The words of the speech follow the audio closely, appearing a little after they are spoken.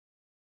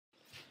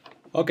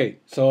Okay,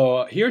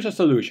 so here's a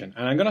solution,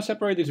 and I'm going to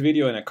separate this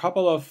video in a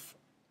couple of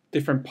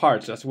different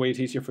parts. That's the way it's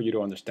easier for you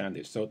to understand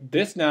this. So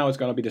this now is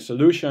going to be the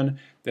solution.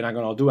 Then I'm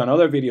going to do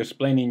another video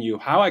explaining you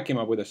how I came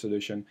up with a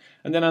solution,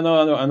 and then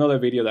another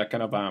video that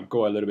kind of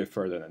go a little bit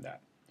further than that.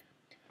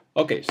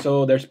 Okay,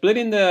 so they're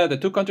splitting the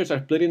two countries are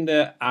splitting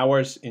the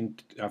hours in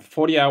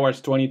 40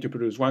 hours, 20 to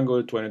produce one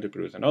good, 20 to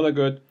produce another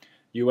good.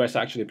 US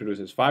actually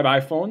produces 5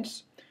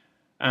 iPhones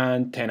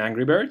and 10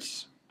 Angry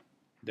Birds.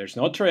 There's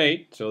no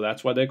trade, so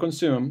that's what they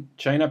consume.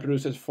 China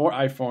produces 4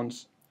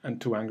 iPhones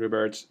and 2 Angry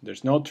Birds.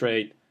 There's no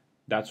trade.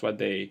 That's what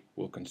they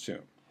will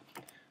consume.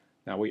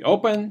 Now we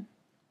open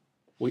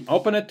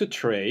it to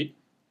trade,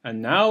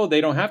 and now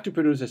they don't have to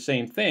produce the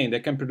same thing.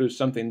 They can produce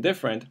something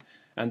different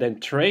and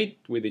then trade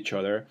with each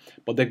other.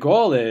 But the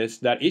goal is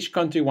that each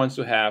country wants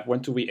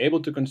to be able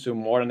to consume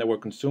more than they were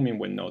consuming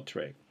with no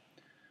trade.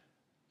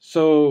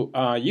 So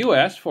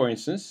US, for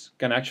instance,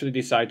 can actually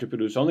decide to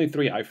produce only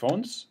 3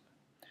 iPhones,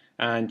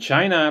 and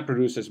China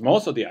produces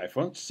most of the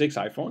iPhones, 6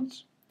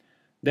 iPhones.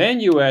 Then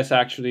US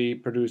actually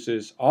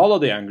produces all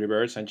of the Angry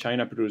Birds, and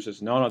China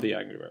produces none of the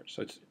Angry Birds.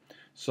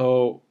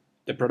 So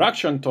the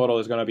production total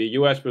is going to be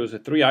US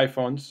produces 3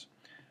 iPhones,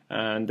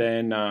 and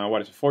then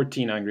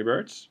 14 Angry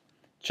Birds.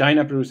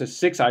 China produces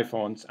 6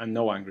 iPhones and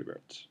no Angry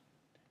Birds.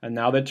 And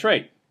now the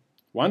trade.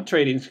 One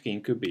trading scheme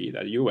could be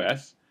that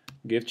US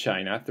gives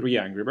China 3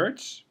 Angry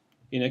Birds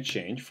in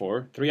exchange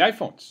for 3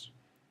 iPhones.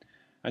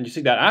 And you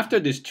see that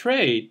after this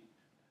trade,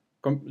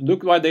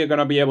 look what they're going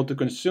to be able to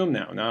consume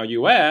now. Now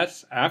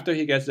US, after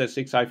he gets the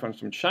 6 iPhones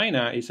from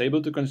China, is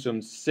able to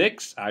consume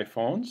 6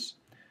 iPhones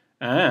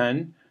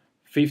and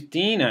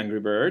 15 Angry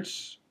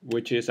Birds,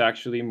 which is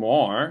actually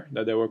more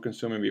than they were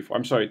consuming before.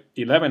 I'm sorry,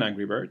 11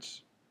 Angry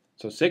Birds.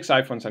 So 6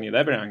 iPhones and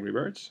 11 Angry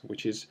Birds,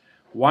 which is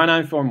 1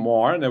 iPhone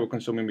more than they were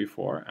consuming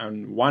before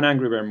and 1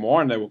 Angry Bird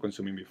more than they were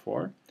consuming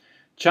before.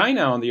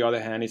 China, on the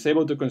other hand, is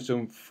able to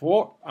consume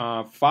 5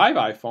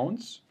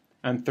 iPhones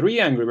and 3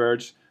 Angry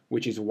Birds,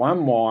 which is 1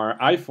 more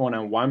iPhone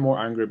and 1 more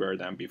Angry Bird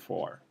than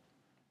before.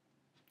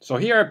 So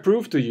here I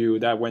prove to you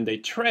that when they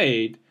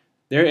trade,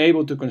 they're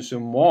able to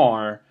consume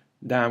more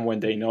than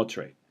when they no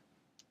trade.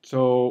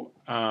 So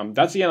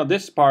that's the end of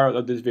this part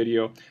of this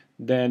video.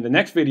 Then the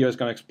next video is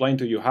going to explain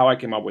to you how I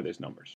came up with these numbers.